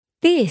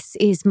This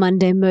is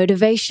Monday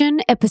Motivation,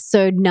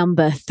 episode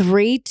number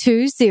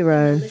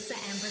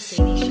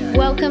 320.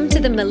 Welcome to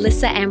the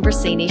Melissa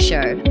Ambrosini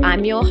Show.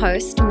 I'm your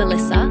host,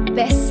 Melissa,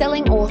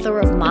 best-selling author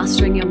of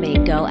Mastering Your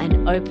Mean Girl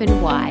and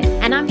Open Wide,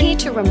 and I'm here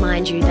to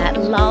remind you that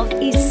love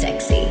is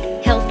sexy,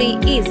 healthy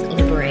is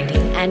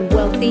liberating, and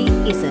wealthy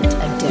isn't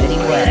a dirty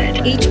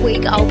word. Each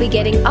week, I'll be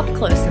getting up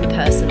close and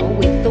personal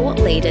with thought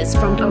leaders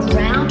from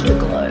around the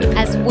globe,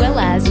 as well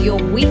as your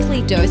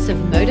weekly dose of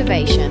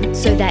motivation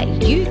so that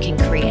you can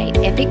create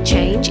epic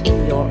change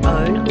in your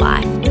own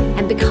life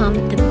and become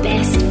the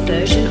best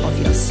version of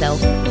yourself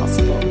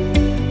possible.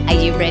 Are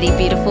you ready,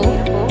 beautiful?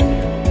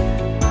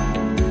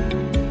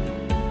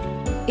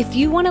 If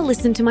you want to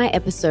listen to my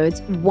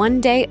episodes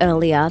one day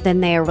earlier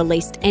than they are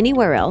released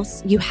anywhere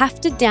else, you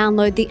have to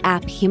download the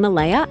app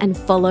Himalaya and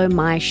follow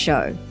my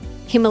show.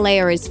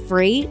 Himalaya is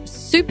free,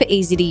 super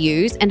easy to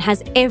use, and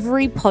has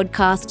every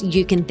podcast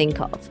you can think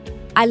of.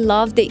 I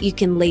love that you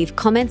can leave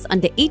comments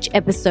under each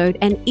episode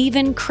and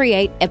even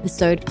create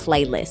episode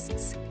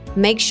playlists.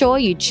 Make sure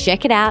you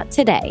check it out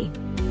today.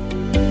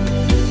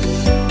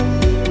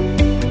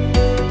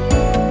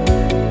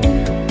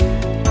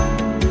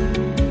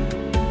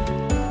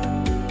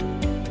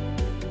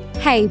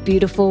 Hey,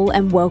 beautiful,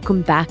 and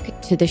welcome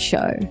back to the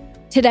show.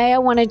 Today, I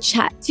want to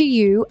chat to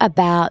you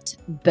about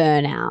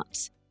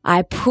burnout.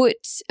 I put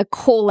a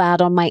call out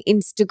on my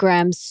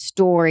Instagram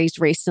stories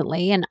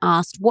recently and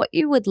asked what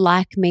you would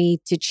like me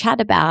to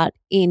chat about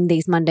in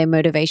these Monday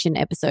Motivation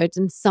episodes.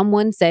 And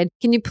someone said,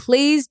 can you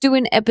please do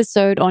an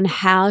episode on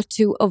how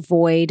to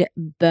avoid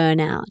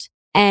burnout?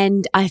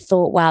 And I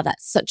thought, wow,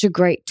 that's such a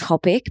great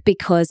topic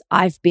because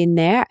I've been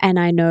there and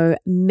I know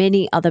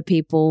many other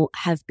people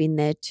have been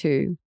there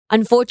too.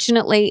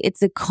 Unfortunately,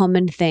 it's a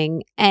common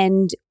thing.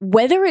 And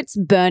whether it's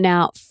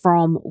burnout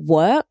from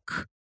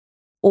work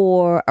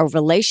or a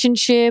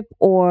relationship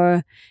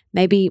or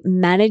maybe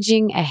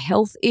managing a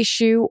health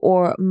issue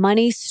or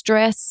money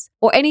stress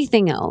or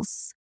anything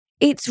else,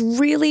 it's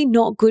really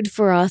not good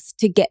for us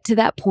to get to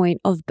that point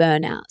of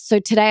burnout. So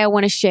today I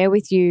want to share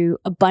with you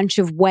a bunch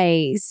of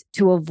ways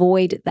to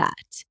avoid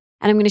that.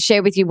 And I'm going to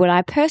share with you what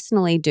I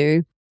personally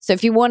do. So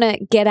if you want to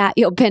get out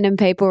your pen and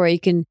paper or you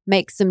can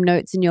make some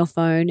notes in your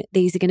phone,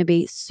 these are going to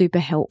be super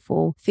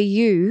helpful for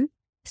you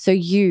so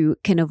you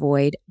can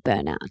avoid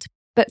burnout.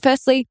 But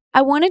firstly,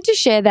 I wanted to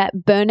share that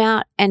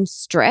burnout and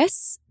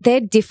stress,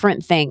 they're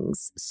different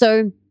things.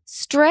 So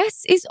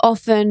stress is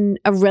often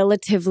a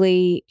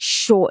relatively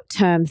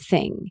short-term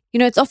thing. You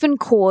know, it's often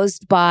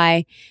caused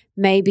by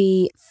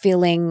maybe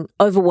feeling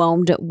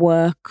overwhelmed at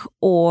work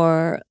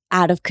or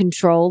out of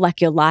control, like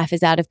your life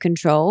is out of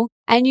control.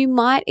 And you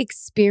might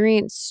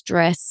experience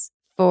stress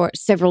for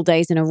several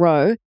days in a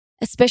row,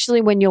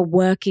 especially when you're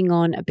working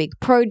on a big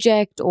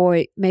project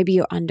or maybe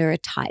you're under a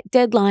tight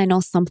deadline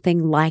or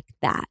something like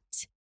that.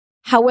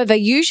 However,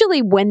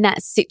 usually when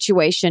that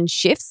situation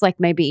shifts, like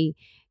maybe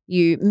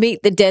you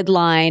meet the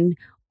deadline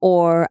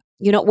or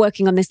you're not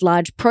working on this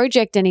large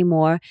project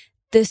anymore,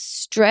 the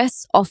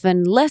stress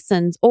often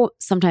lessens or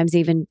sometimes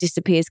even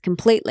disappears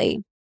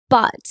completely.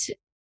 But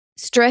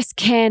stress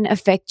can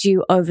affect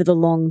you over the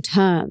long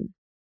term.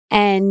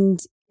 And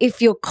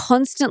if you're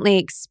constantly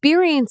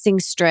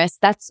experiencing stress,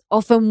 that's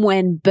often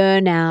when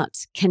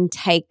burnout can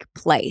take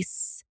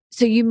place.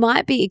 So you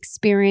might be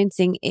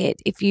experiencing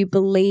it if you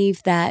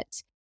believe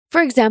that,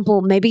 for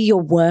example, maybe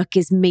your work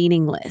is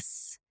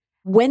meaningless.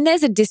 When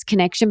there's a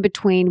disconnection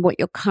between what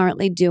you're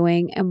currently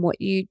doing and what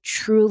you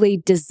truly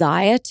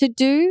desire to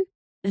do,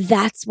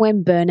 that's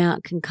when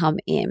burnout can come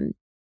in.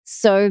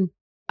 So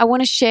I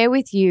want to share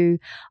with you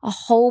a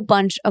whole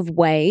bunch of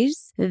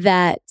ways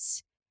that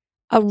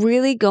are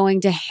really going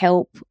to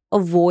help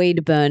avoid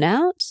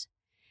burnout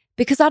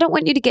because I don't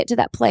want you to get to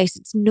that place.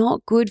 It's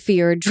not good for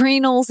your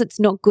adrenals. It's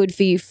not good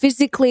for you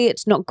physically.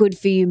 It's not good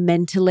for you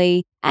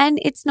mentally. And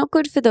it's not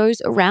good for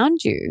those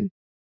around you.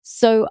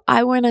 So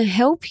I want to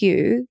help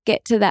you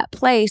get to that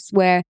place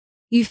where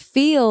you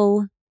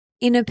feel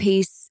inner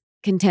peace,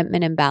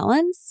 contentment, and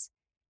balance,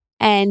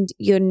 and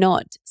you're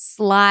not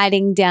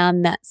sliding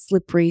down that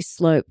slippery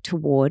slope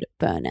toward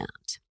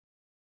burnout.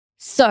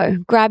 So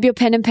grab your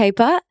pen and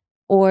paper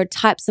or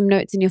type some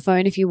notes in your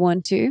phone if you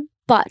want to.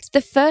 But the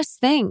first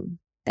thing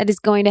that is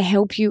going to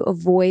help you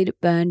avoid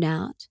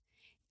burnout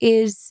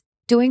is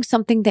doing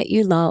something that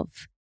you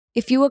love.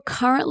 If you are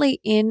currently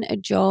in a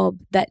job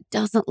that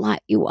doesn't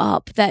light you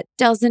up, that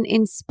doesn't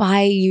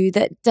inspire you,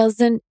 that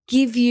doesn't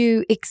give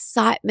you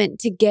excitement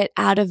to get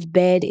out of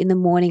bed in the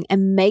morning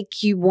and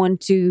make you want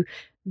to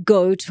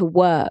go to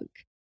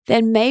work,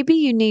 then maybe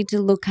you need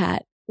to look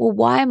at, well,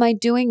 why am I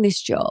doing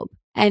this job?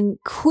 And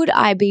could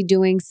I be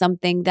doing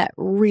something that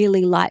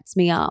really lights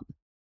me up?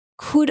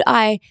 Could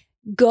I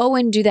go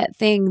and do that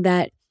thing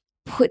that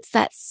puts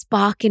that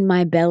spark in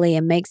my belly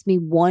and makes me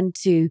want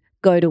to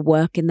go to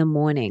work in the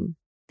morning?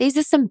 These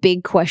are some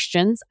big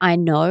questions, I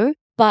know,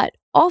 but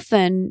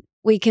often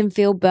we can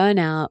feel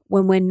burnout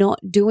when we're not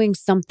doing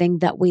something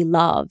that we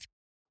love,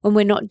 when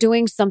we're not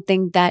doing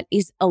something that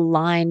is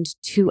aligned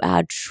to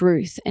our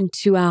truth and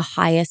to our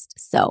highest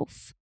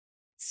self.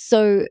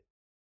 So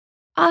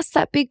ask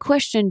that big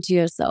question to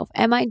yourself.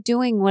 Am I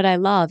doing what I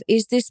love?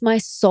 Is this my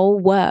soul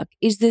work?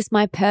 Is this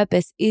my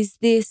purpose? Is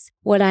this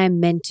what I am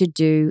meant to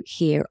do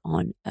here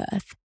on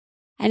earth?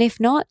 And if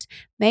not,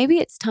 maybe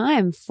it's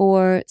time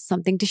for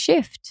something to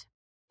shift.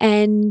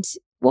 And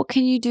what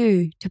can you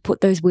do to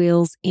put those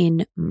wheels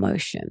in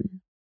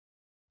motion?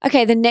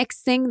 Okay, the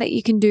next thing that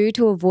you can do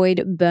to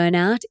avoid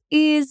burnout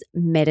is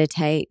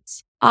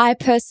meditate. I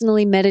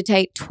personally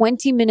meditate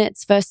 20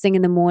 minutes first thing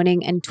in the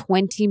morning and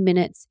 20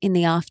 minutes in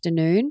the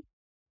afternoon.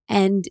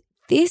 And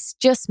this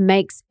just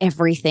makes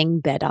everything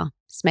better.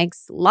 This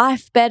makes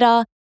life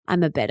better.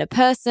 I'm a better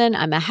person.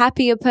 I'm a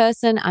happier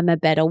person. I'm a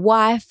better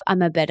wife.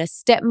 I'm a better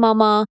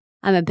stepmama.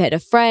 I'm a better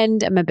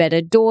friend. I'm a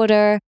better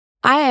daughter.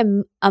 I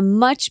am a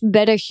much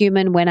better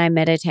human when I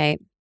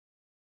meditate.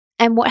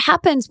 And what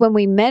happens when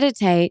we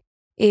meditate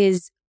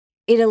is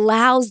it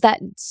allows that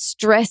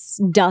stress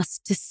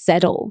dust to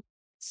settle.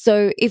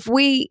 So if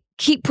we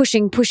keep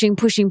pushing,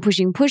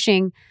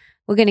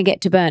 we're going to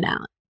get to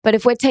burnout. But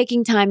if we're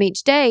taking time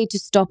each day to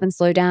stop and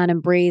slow down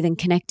and breathe and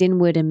connect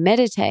inward and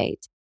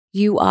meditate,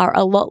 you are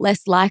a lot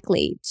less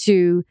likely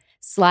to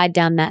slide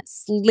down that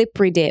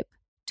slippery dip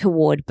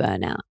toward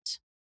burnout.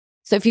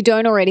 So if you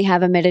don't already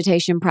have a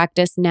meditation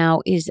practice,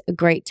 now is a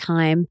great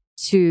time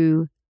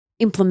to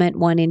implement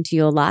one into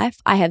your life.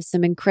 I have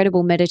some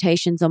incredible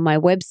meditations on my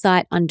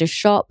website under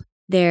shop.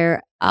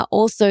 There are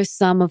also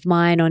some of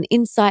mine on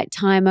Insight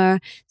Timer,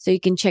 so you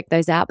can check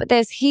those out. But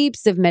there's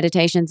heaps of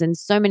meditations and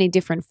so many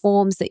different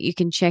forms that you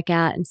can check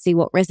out and see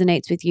what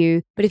resonates with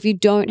you. But if you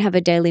don't have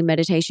a daily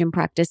meditation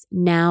practice,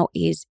 now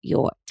is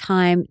your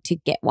time to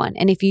get one.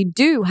 And if you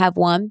do have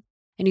one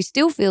and you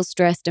still feel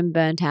stressed and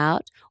burnt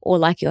out, or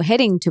like you're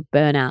heading to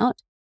burnout,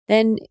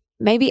 then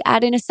maybe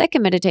add in a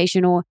second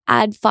meditation or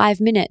add 5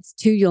 minutes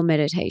to your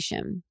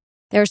meditation.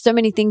 There are so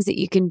many things that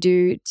you can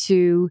do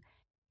to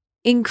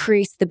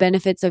increase the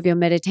benefits of your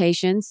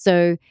meditation.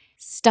 So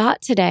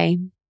start today.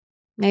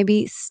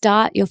 Maybe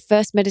start your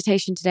first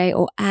meditation today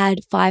or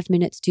add 5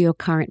 minutes to your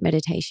current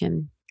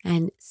meditation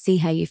and see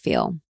how you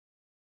feel.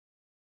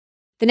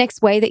 The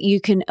next way that you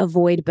can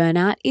avoid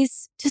burnout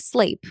is to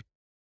sleep.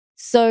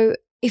 So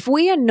if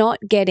we are not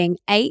getting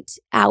 8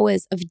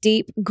 hours of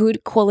deep,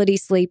 good quality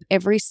sleep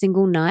every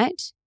single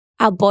night,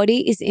 our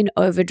body is in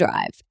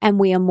overdrive and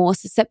we are more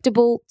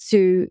susceptible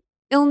to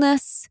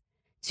illness,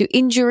 to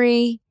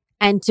injury,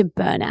 and to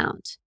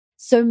burnout.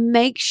 So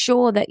make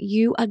sure that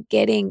you are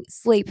getting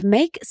sleep.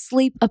 Make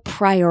sleep a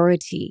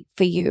priority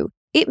for you.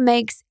 It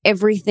makes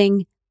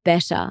everything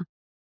better.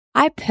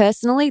 I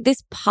personally,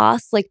 this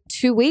past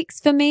 2 weeks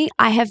for me,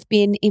 I have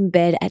been in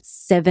bed at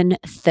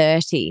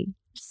 7:30.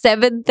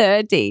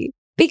 7:30.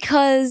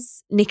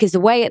 Because Nick is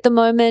away at the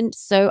moment,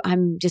 so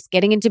I'm just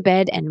getting into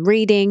bed and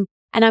reading,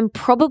 and I'm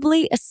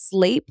probably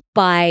asleep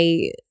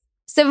by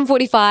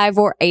 7:45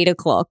 or 8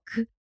 o'clock.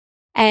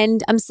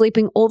 And I'm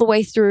sleeping all the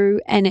way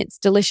through, and it's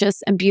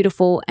delicious and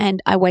beautiful,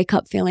 and I wake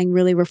up feeling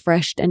really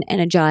refreshed and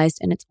energized,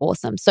 and it's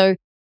awesome. So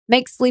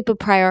make sleep a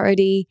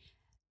priority.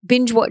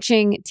 Binge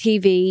watching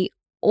TV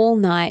all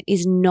night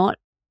is not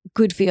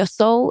good for your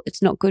soul.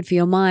 It's not good for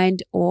your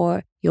mind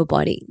or your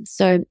body.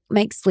 So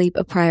make sleep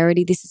a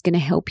priority. This is going to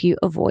help you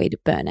avoid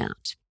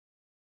burnout.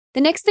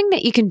 The next thing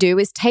that you can do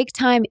is take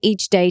time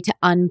each day to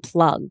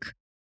unplug.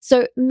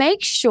 So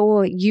make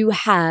sure you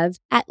have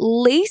at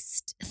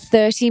least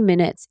 30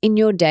 minutes in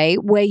your day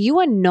where you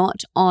are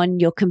not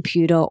on your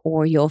computer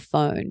or your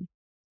phone.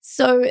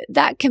 So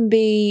that can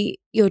be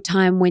your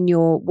time when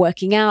you're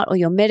working out or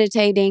you're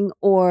meditating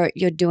or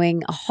you're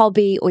doing a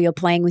hobby or you're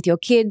playing with your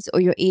kids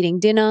or you're eating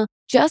dinner.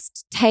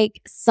 Just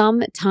take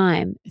some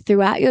time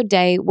throughout your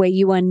day where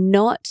you are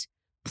not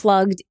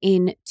plugged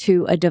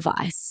into a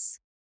device.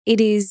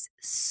 It is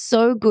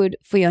so good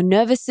for your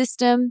nervous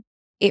system.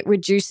 It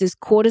reduces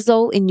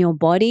cortisol in your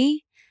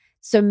body.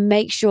 So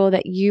make sure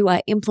that you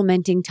are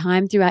implementing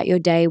time throughout your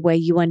day where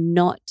you are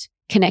not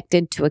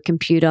connected to a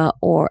computer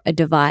or a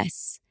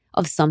device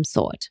of some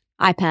sort,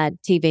 iPad,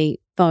 TV,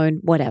 phone,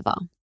 whatever.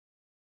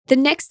 The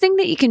next thing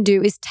that you can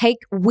do is take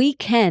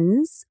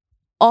weekends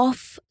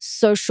off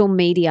social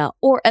media,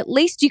 or at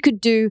least you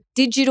could do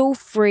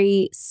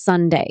digital-free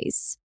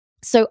Sundays.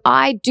 So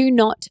I do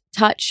not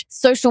touch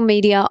social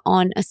media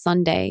on a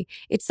Sunday.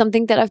 It's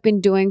something that I've been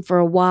doing for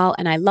a while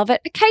and I love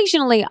it.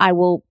 Occasionally I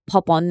will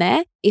pop on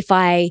there if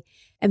I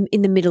am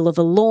in the middle of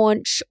a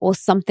launch or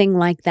something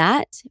like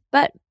that.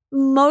 But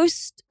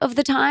most of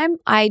the time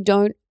I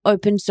don't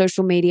open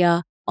social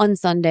media on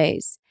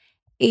Sundays.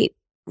 It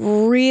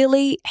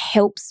really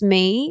helps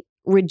me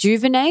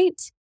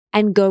rejuvenate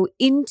and go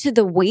into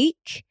the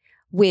week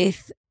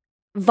with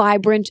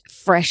vibrant,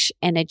 fresh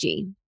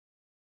energy.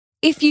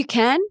 If you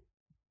can,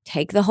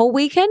 take the whole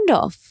weekend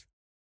off.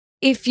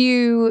 If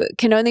you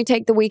can only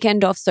take the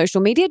weekend off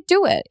social media,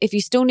 do it. If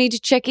you still need to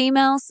check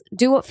emails,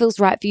 do what feels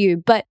right for you.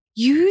 But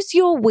use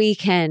your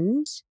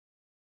weekend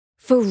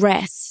for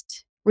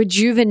rest,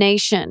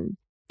 rejuvenation.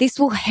 This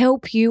will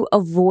help you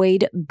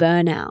avoid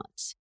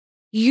burnout.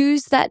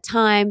 Use that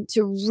time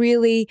to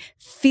really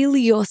fill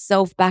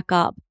yourself back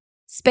up.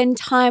 Spend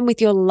time with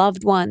your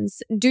loved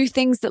ones. Do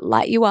things that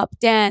light you up,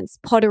 dance,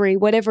 pottery,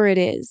 whatever it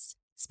is.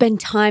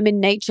 Spend time in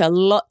nature,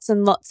 lots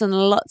and lots and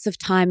lots of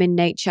time in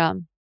nature.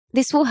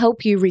 This will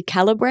help you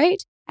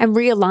recalibrate and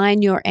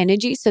realign your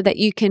energy so that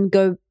you can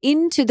go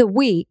into the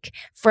week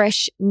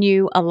fresh,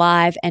 new,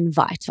 alive, and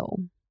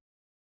vital.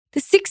 The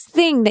sixth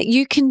thing that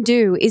you can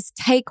do is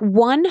take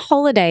one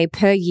holiday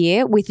per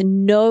year with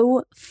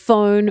no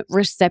phone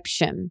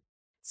reception.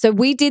 So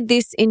we did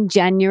this in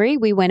January.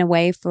 We went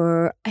away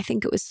for, I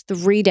think it was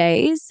 3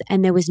 days,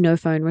 and there was no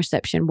phone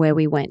reception where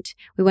we went.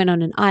 We went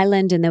on an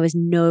island and there was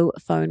no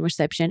phone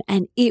reception,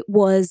 and it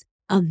was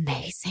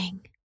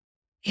amazing.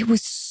 It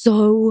was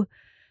so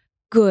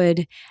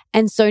good.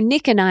 And so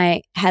Nick and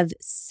I have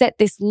set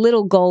this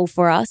little goal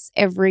for us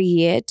every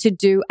year to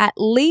do at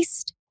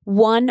least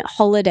one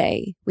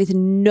holiday with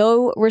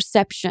no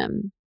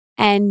reception.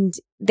 And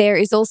there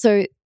is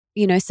also,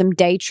 some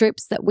day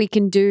trips that we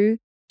can do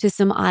to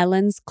some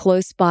islands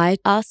close by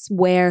us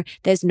where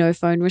there's no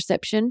phone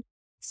reception.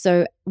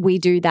 So we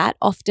do that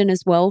often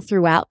as well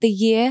throughout the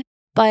year.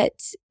 But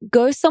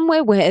go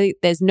somewhere where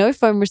there's no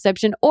phone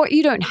reception, or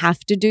you don't have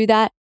to do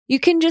that. You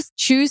can just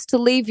choose to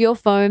leave your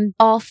phone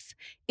off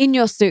in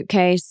your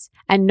suitcase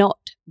and not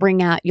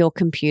bring out your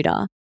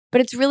computer.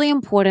 But it's really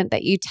important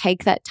that you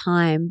take that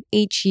time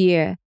each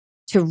year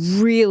to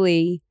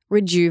really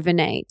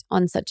rejuvenate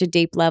on such a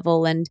deep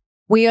level. And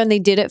we only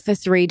did it for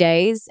 3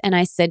 days. And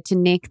I said to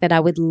Nick that I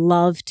would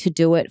love to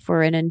do it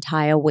for an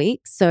entire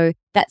week. So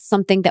that's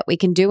something that we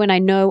can do. And I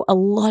know a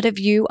lot of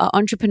you are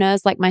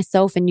entrepreneurs like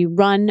myself and you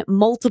run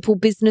multiple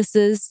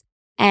businesses,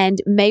 and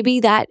maybe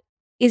that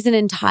isn't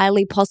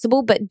entirely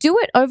possible, but do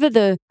it over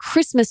the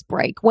Christmas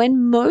break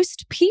when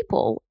most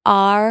people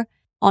are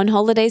on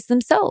holidays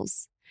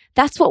themselves.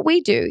 That's what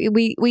we do.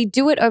 We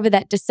do it over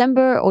that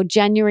December or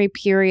January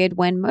period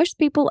when most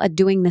people are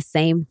doing the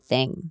same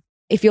thing.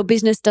 If your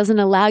business doesn't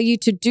allow you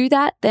to do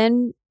that,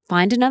 then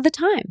find another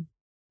time.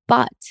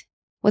 But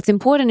what's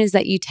important is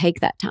that you take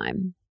that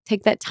time.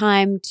 Take that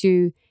time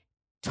to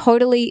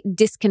totally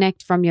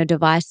disconnect from your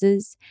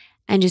devices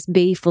and just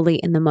be fully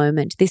in the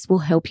moment. This will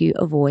help you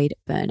avoid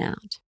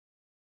burnout.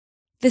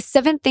 The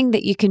seventh thing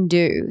that you can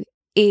do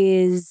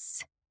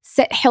is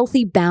set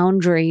healthy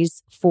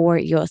boundaries for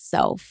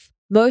yourself.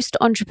 Most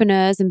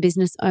entrepreneurs and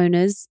business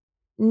owners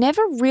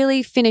never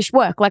really finish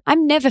work. Like,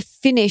 I'm never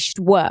finished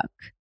work.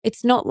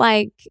 It's not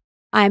like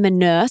I'm a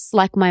nurse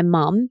like my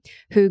mum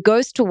who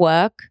goes to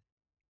work,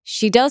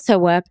 she does her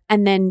work,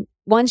 and then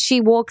once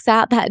she walks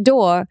out that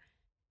door,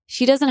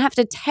 she doesn't have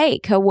to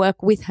take her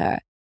work with her.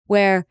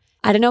 Where,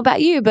 I don't know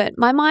about you, but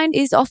my mind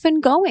is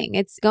often going.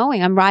 It's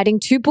going. I'm writing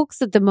 2 books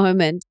at the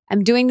moment.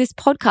 I'm doing this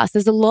podcast.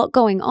 There's a lot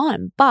going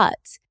on, but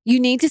you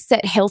need to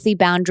set healthy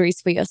boundaries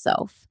for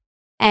yourself.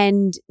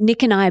 And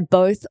Nick and I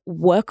both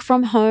work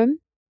from home.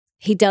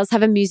 He does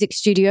have a music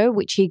studio,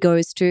 which he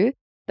goes to,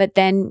 but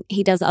then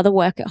he does other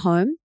work at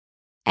home.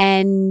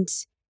 And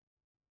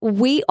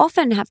we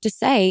often have to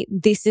say,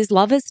 this is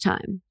lovers'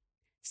 time.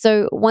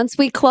 So once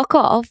we clock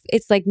off,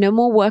 it's like no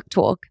more work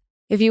talk.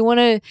 If you want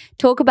to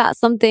talk about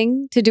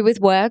something to do with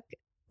work,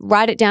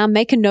 write it down,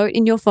 make a note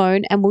in your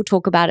phone, and we'll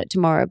talk about it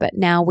tomorrow. But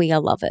now we are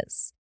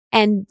lovers.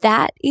 And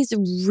that is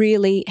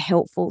really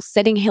helpful.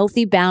 Setting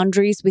healthy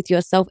boundaries with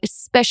yourself,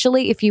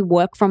 especially if you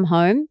work from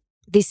home.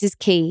 This is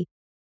key.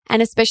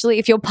 And especially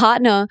if your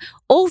partner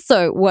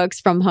also works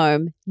from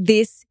home,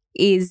 this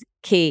is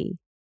key.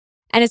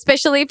 And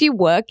especially if you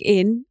work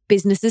in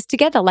businesses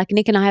together, like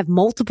Nick and I have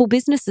multiple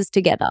businesses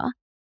together.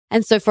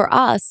 And so for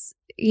us,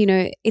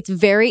 it's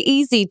very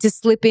easy to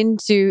slip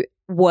into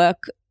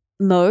work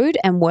mode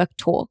and work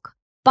talk.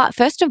 But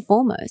first and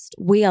foremost,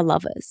 we are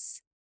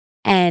lovers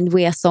and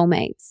we are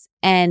soulmates.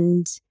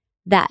 And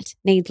that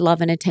needs love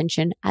and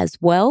attention as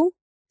well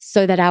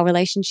so that our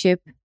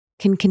relationship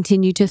can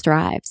continue to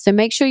thrive. So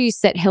make sure you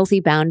set healthy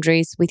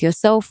boundaries with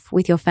yourself,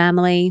 with your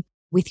family,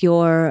 with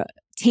your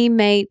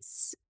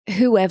teammates,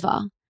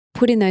 whoever.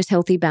 Put in those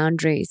healthy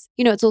boundaries.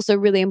 It's also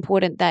really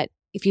important that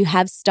if you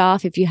have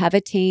staff, if you have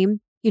a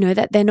team,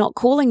 that they're not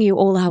calling you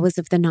all hours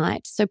of the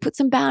night. So put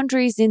some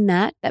boundaries in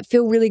that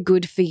feel really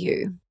good for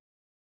you.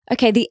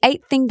 Okay, the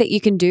 8th thing that you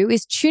can do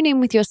is tune in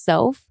with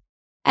yourself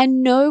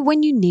and know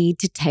when you need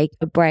to take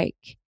a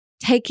break.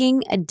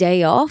 Taking a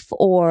day off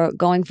or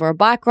going for a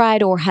bike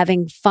ride or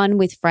having fun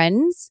with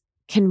friends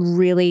can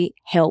really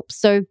help.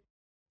 So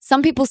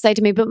some people say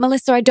to me, but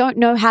Melissa, I don't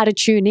know how to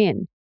tune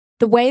in.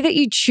 The way that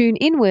you tune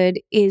inward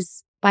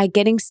is by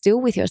getting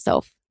still with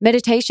yourself.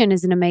 Meditation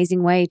is an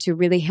amazing way to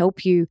really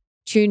help you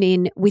tune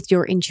in with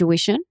your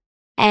intuition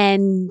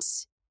and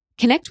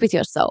connect with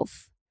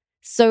yourself.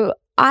 So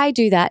I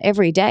do that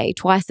every day,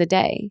 twice a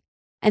day.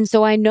 And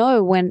so I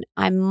know when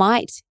I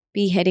might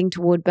be heading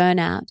toward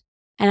burnout,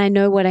 and I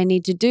know what I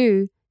need to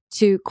do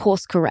to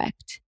course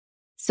correct.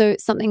 So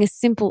something as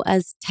simple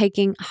as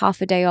taking half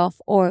a day off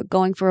or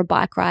going for a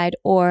bike ride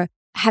or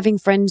having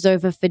friends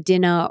over for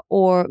dinner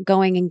or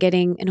going and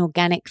getting an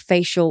organic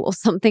facial or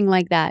something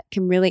like that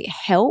can really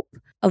help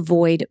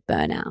avoid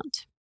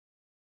burnout.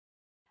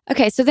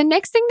 Okay, so the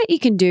next thing that you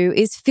can do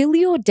is fill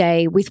your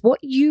day with what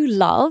you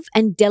love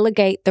and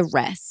delegate the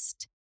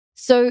rest.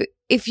 So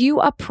if you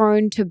are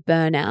prone to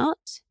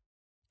burnout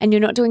and you're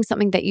not doing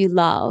something that you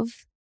love,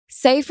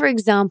 say, for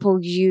example,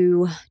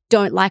 you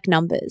don't like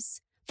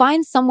numbers.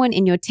 Find someone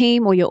in your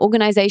team or your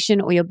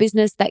organization or your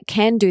business that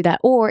can do that.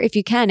 Or if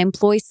you can,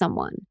 employ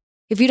someone.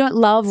 If you don't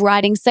love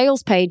writing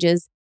sales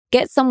pages,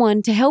 get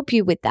someone to help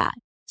you with that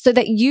so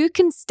that you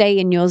can stay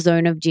in your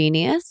zone of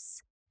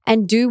genius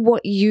and do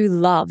what you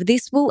love.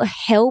 This will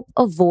help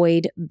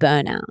avoid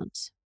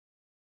burnout.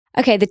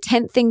 Okay, the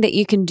 10th thing that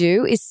you can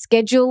do is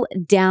schedule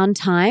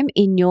downtime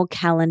in your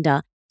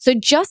calendar. So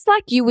just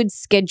like you would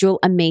schedule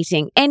a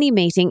meeting,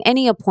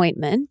 any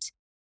appointment,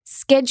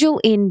 schedule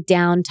in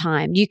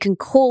downtime. You can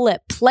call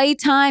it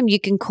playtime, you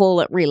can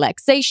call it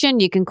relaxation,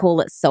 you can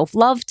call it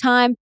self-love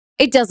time.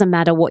 It doesn't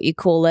matter what you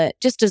call it,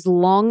 just as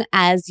long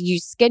as you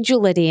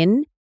schedule it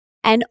in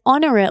and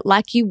honor it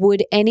like you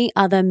would any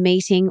other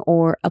meeting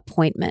or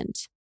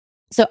appointment.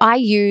 So I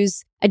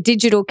use a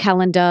digital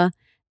calendar,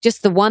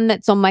 just the one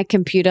that's on my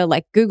computer,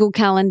 like Google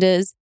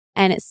Calendars,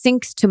 and it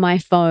syncs to my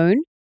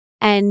phone.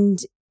 And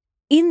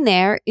in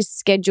there is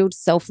scheduled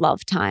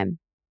self-love time,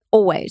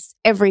 always,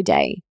 every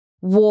day.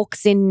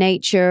 Walks in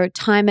nature,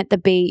 time at the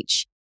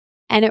beach.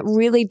 And it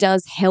really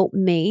does help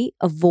me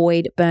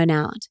avoid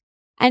burnout.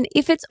 And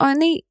if it's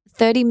only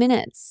 30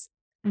 minutes,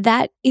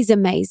 that is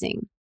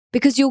amazing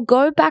because you'll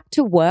go back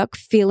to work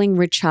feeling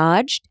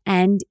recharged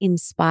and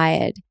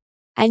inspired.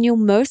 And you'll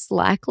most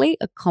likely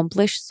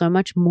accomplish so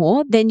much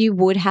more than you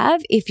would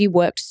have if you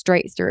worked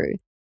straight through.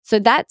 So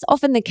that's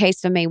often the case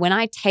for me when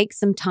I take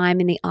some time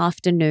in the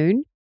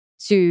afternoon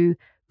to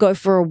go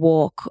for a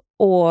walk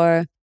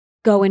or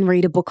go and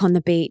read a book on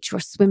the beach or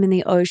swim in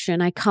the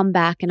ocean. I come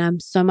back and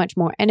I'm so much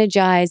more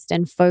energized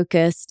and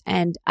focused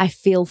and I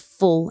feel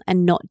full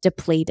and not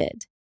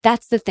depleted.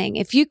 That's the thing.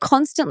 If you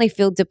constantly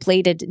feel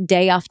depleted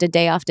day after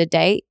day after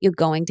day, you're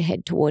going to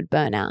head toward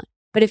burnout.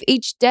 But if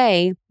each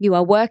day you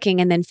are working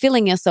and then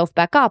filling yourself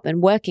back up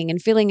and working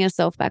and filling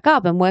yourself back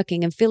up and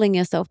working and filling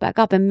yourself back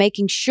up and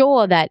making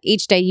sure that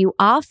each day you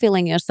are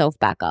filling yourself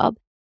back up,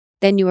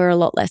 then you are a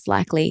lot less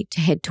likely to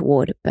head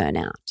toward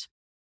burnout.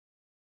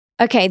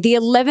 Okay, the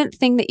 11th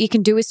thing that you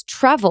can do is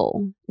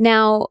travel.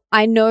 Now,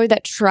 I know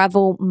that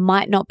travel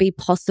might not be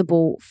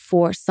possible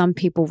for some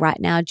people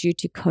right now due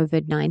to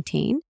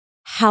COVID-19.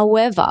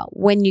 However,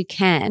 when you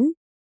can,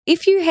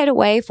 if you head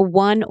away for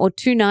 1 or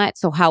 2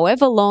 nights or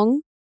however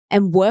long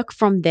and work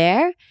from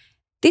there,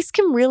 this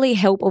can really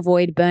help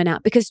avoid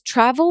burnout because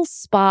travel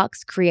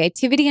sparks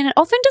creativity and it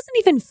often doesn't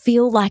even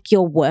feel like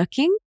you're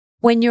working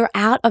when you're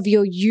out of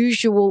your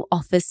usual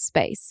office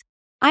space.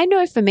 I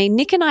know for me,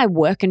 Nick and I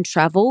work and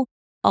travel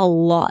a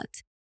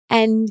lot.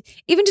 And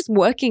even just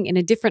working in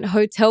a different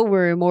hotel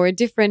room or a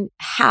different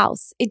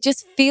house, it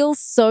just feels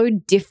so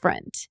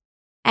different.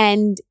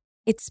 And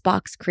it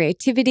sparks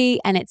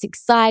creativity and it's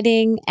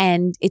exciting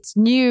and it's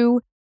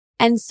new.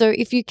 And so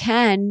if you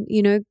can,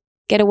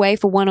 get away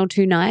for 1 or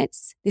 2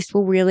 nights, this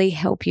will really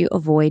help you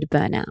avoid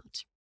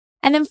burnout.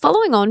 And then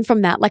following on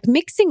from that, like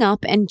mixing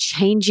up and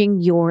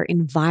changing your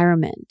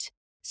environment.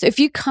 So if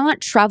you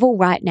can't travel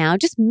right now,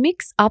 just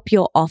mix up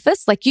your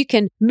office. Like you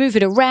can move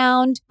it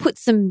around, put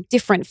some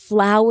different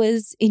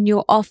flowers in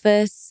your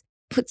office,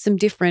 put some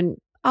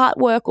different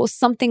artwork or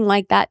something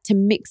like that to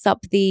mix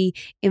up the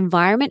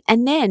environment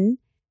and then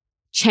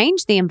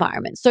change the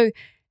environment. So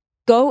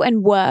go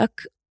and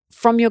work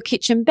from your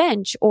kitchen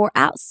bench or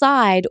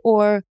outside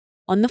or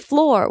on the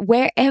floor,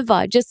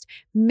 wherever, just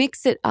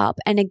mix it up.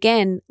 And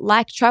again,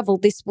 like travel,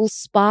 this will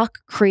spark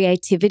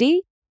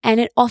creativity and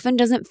it often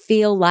doesn't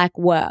feel like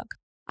work.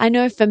 I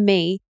know for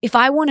me, if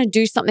I want to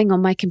do something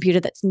on my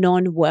computer that's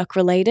non-work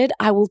related,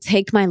 I will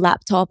take my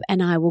laptop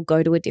and I will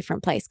go to a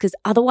different place because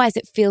otherwise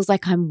it feels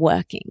like I'm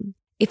working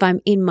if I'm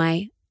in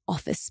my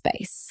office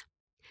space.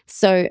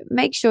 So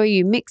make sure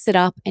you mix it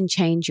up and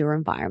change your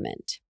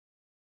environment.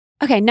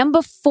 Okay,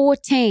 number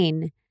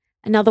 14,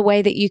 another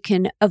way that you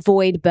can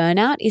avoid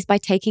burnout is by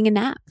taking a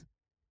nap.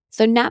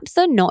 So naps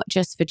are not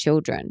just for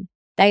children.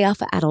 They are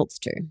for adults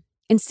too.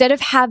 Instead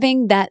of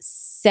having that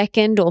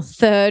second or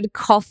third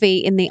coffee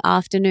in the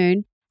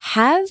afternoon,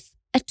 have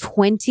a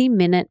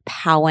 20-minute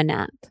power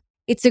nap.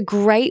 It's a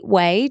great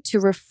way to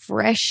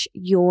refresh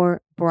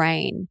your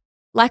brain.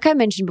 Like I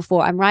mentioned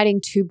before, I'm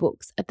writing 2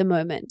 books at the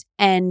moment,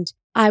 and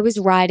I was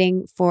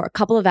writing for a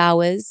couple of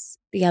hours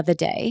the other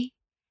day,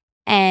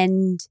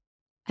 and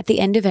at the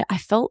end of it, I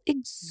felt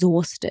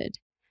exhausted.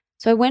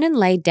 So I went and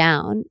laid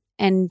down,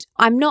 and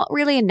I'm not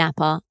really a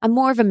napper. I'm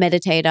more of a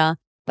meditator.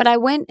 But I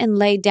went and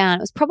laid down.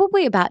 It was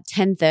probably about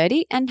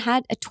 10:30 and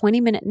had a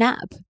 20-minute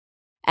nap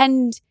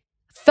and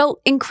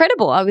felt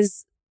incredible. I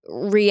was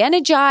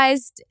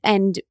re-energized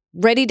and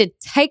ready to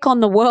take on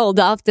the world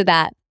after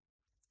that.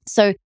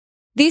 So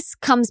this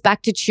comes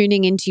back to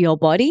tuning into your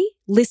body,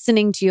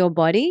 listening to your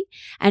body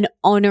and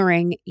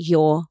honoring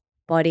your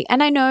body.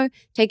 And I know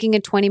taking a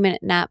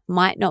 20-minute nap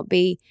might not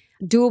be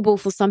doable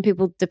for some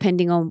people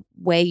depending on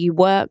where you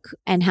work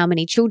and how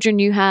many children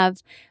you have.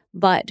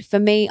 But for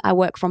me, I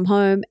work from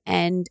home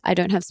and I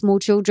don't have small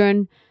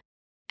children.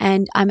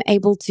 and I'm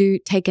able to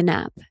take a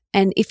nap.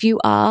 And if you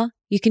are,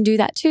 you can do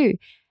that too.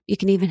 You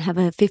can even have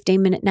a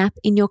 15-minute nap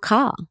in your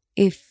car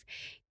if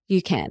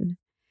you can.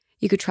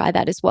 You could try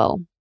that as well.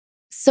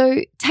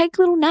 So take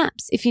little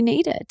naps if you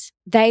need it.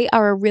 They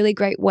are a really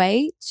great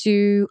way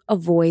to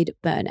avoid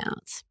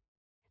burnout.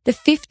 The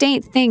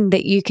 15th thing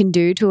that you can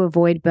do to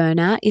avoid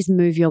burnout is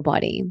move your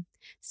body.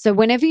 So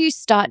whenever you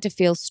start to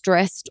feel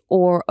stressed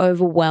or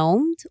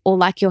overwhelmed or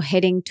like you're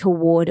heading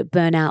toward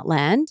burnout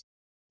land,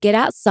 get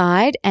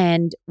outside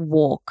and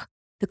walk.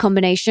 The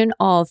combination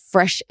of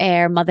fresh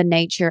air, Mother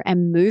Nature,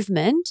 and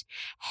movement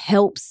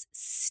helps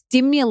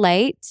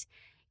stimulate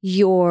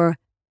your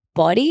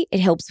body. It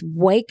helps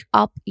wake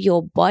up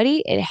your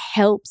body. It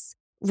helps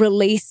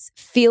release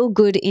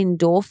feel-good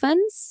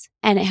endorphins,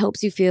 and it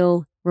helps you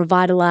feel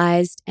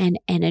revitalized and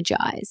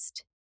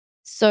energized.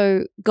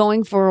 So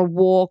going for a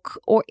walk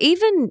or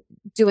even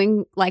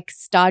doing like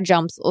star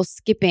jumps or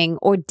skipping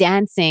or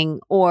dancing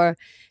or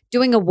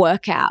doing a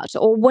workout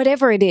or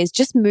whatever it is,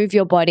 just move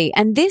your body.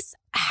 And this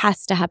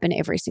has to happen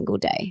every single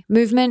day.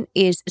 Movement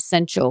is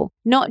essential,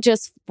 not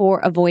just for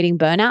avoiding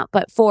burnout,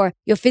 but for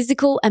your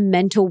physical and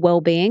mental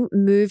well-being.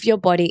 Move your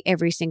body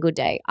every single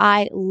day.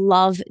 I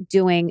love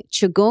doing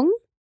qigong.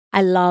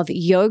 I love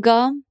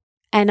yoga,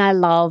 and I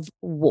love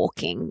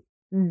walking.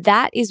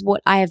 That is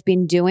what I have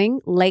been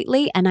doing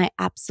lately, and I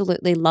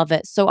absolutely love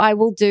it. So I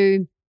will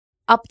do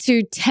up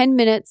to 10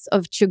 minutes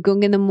of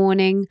qigong in the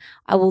morning.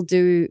 I will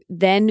do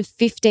then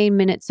 15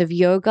 minutes of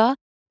yoga.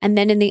 And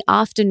then in the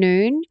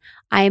afternoon,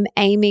 I am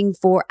aiming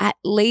for at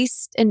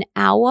least an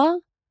hour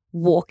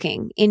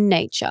walking in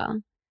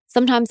nature.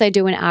 Sometimes I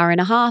do an hour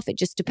and a half. It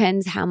just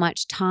depends how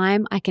much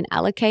time I can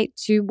allocate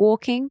to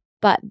walking.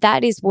 But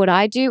that is what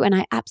I do, and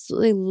I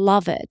absolutely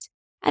love it.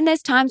 And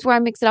there's times where I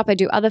mix it up. I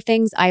do other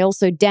things. I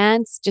also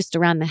dance just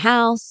around the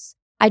house.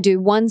 I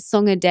do one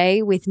song a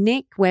day with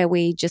Nick, where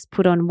we just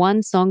put on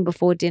one song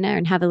before dinner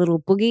and have a little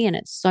boogie, and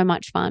it's so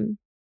much fun.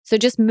 So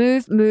just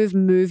move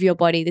your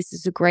body. This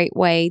is a great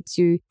way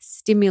to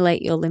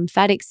stimulate your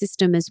lymphatic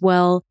system as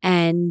well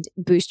and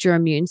boost your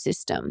immune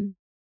system.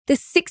 The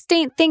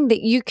 16th thing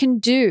that you can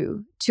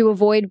do to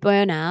avoid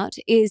burnout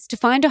is to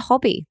find a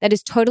hobby that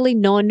is totally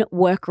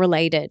non-work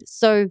related.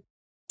 So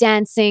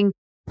dancing,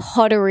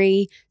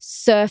 pottery,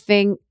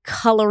 surfing,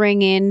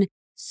 coloring in,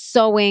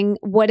 sewing,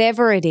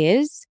 whatever it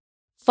is,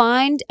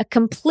 find a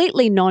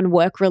completely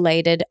non-work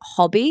related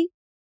hobby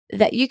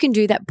that you can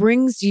do that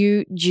brings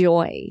you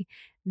joy.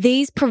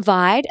 These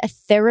provide a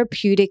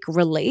therapeutic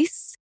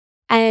release,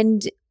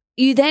 and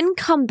you then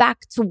come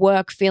back to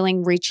work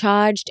feeling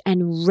recharged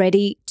and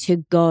ready to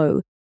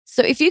go.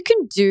 So if you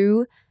can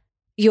do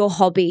your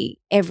hobby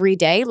every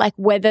day, like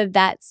whether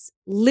that's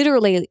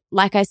literally,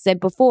 like I said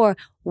before,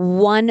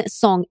 one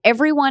song.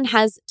 Everyone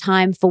has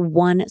time for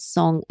one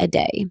song a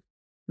day.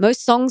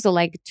 Most songs are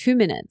like 2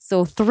 minutes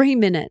or 3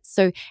 minutes.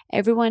 So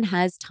everyone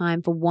has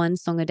time for one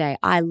song a day.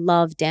 I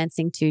love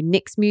dancing to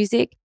Nick's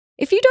music.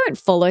 If you don't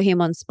follow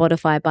him on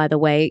Spotify, by the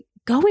way,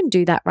 go and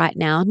do that right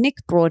now. Nick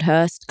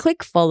Broadhurst,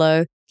 click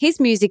follow. His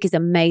music is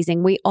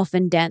amazing. We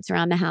often dance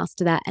around the house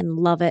to that and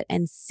love it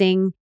and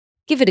sing.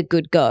 Give it a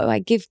good go. I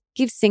give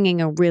singing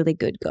a really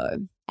good go,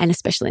 and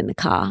especially in the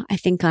car. I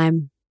think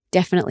I'm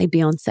definitely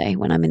Beyonce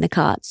when I'm in the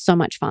car. It's so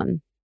much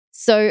fun.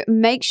 So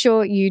make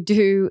sure you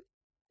do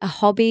a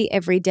hobby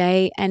every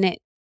day, and it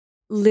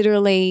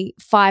literally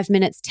 5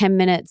 minutes, 10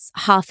 minutes,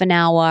 half an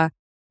hour,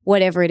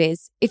 whatever it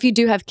is. If you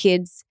do have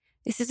kids,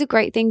 this is a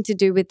great thing to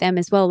do with them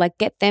as well. Like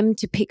get them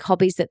to pick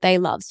hobbies that they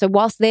love. So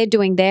whilst they're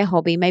doing their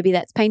hobby, maybe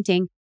that's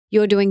painting,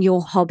 you're doing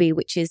your hobby,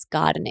 which is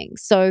gardening.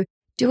 So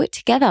do it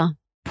together.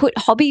 Put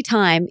hobby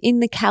time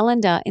in the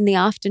calendar in the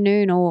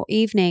afternoon or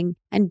evening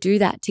and do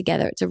that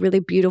together. It's a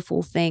really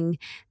beautiful thing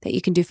that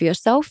you can do for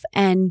yourself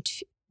and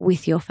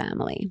with your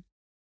family.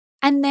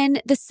 And then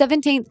the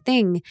 17th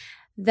thing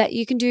that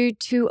you can do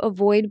to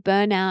avoid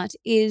burnout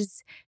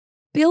is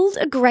build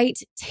a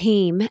great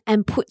team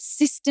and put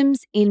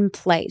systems in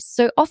place.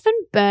 So often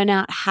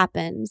burnout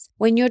happens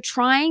when you're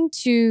trying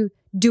to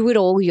do it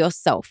all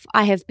yourself.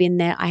 I have been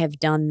there. I have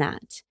done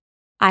that.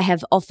 I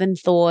have often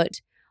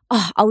thought,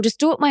 I'll just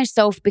do it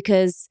myself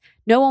because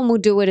no one will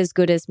do it as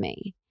good as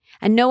me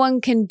and no one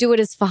can do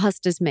it as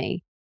fast as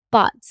me.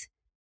 But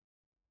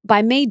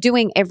by me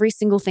doing every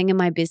single thing in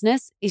my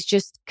business is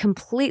just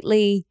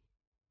completely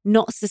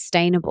not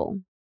sustainable.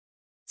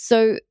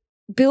 So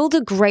build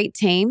a great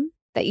team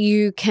that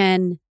you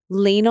can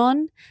lean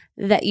on,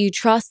 that you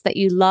trust, that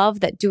you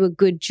love, that do a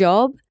good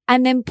job,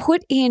 and then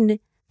put in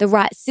the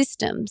right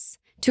systems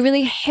to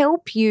really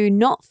help you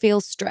not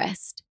feel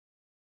stressed.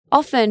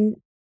 Often,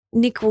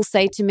 Nick will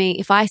say to me,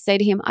 if I say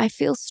to him, I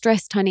feel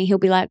stressed, honey, he'll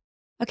be like,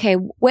 okay,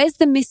 where's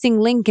the missing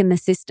link in the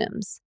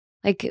systems?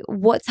 Like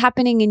what's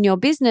happening in your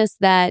business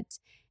that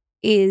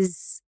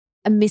is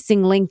a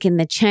missing link in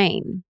the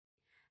chain?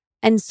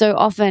 And so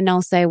often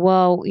I'll say,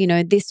 well,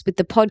 this with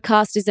the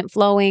podcast isn't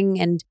flowing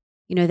and,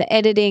 the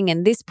editing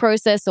and this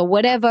process or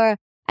whatever.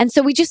 And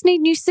so we just need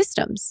new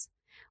systems.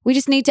 We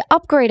just need to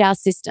upgrade our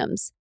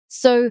systems.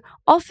 So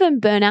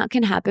often burnout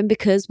can happen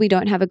because we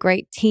don't have a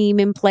great team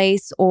in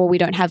place or we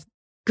don't have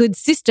good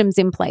systems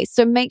in place.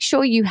 So make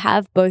sure you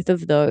have both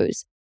of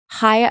those.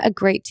 Hire a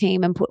great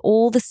team and put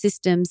all the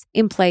systems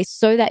in place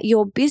so that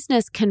your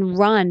business can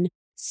run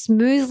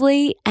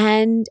smoothly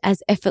and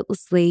as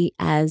effortlessly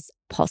as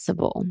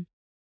possible.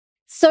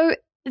 So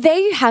there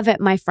you have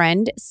it, my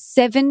friend.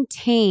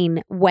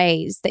 17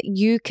 ways that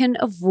you can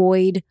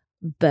avoid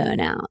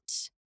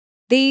burnout.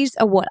 These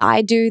are what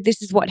I do.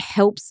 This is what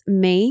helps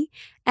me.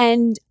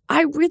 And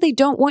I really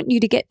don't want you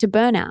to get to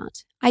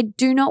burnout. I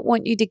do not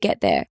want you to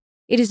get there.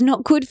 It is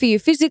not good for you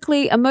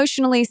physically,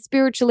 emotionally,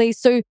 spiritually.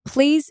 So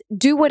please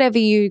do whatever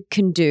you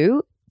can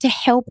do to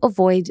help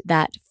avoid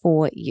that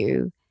for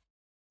you.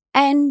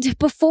 And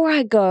before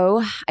I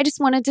go, I just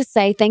wanted to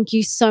say thank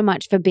you so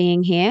much for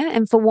being here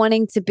and for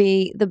wanting to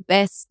be the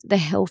best, the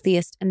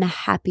healthiest, and the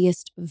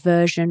happiest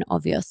version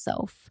of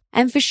yourself.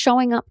 And for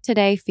showing up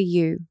today for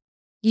you.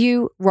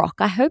 You rock.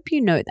 I hope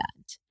you know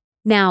that.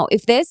 Now,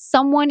 if there's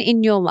someone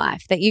in your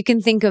life that you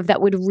can think of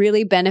that would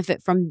really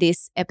benefit from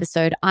this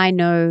episode, I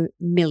know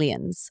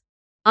millions.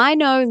 I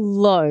know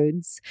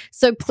loads.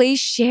 So please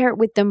share it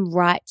with them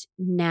right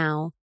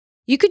now.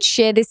 You could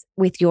share this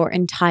with your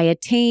entire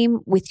team,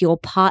 with your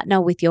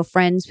partner, with your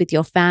friends, with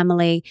your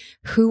family,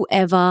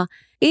 whoever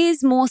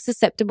is more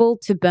susceptible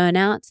to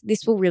burnout.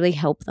 This will really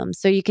help them.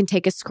 So you can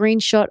take a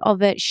screenshot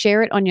of it,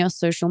 share it on your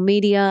social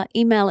media,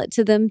 email it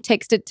to them,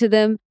 text it to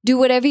them, do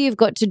whatever you've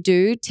got to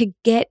do to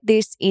get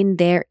this in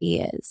their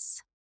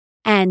ears.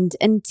 And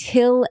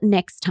until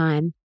next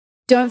time,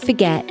 don't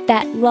forget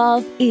that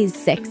love is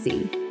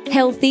sexy,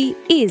 healthy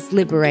is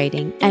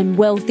liberating, and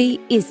wealthy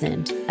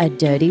isn't a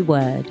dirty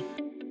word.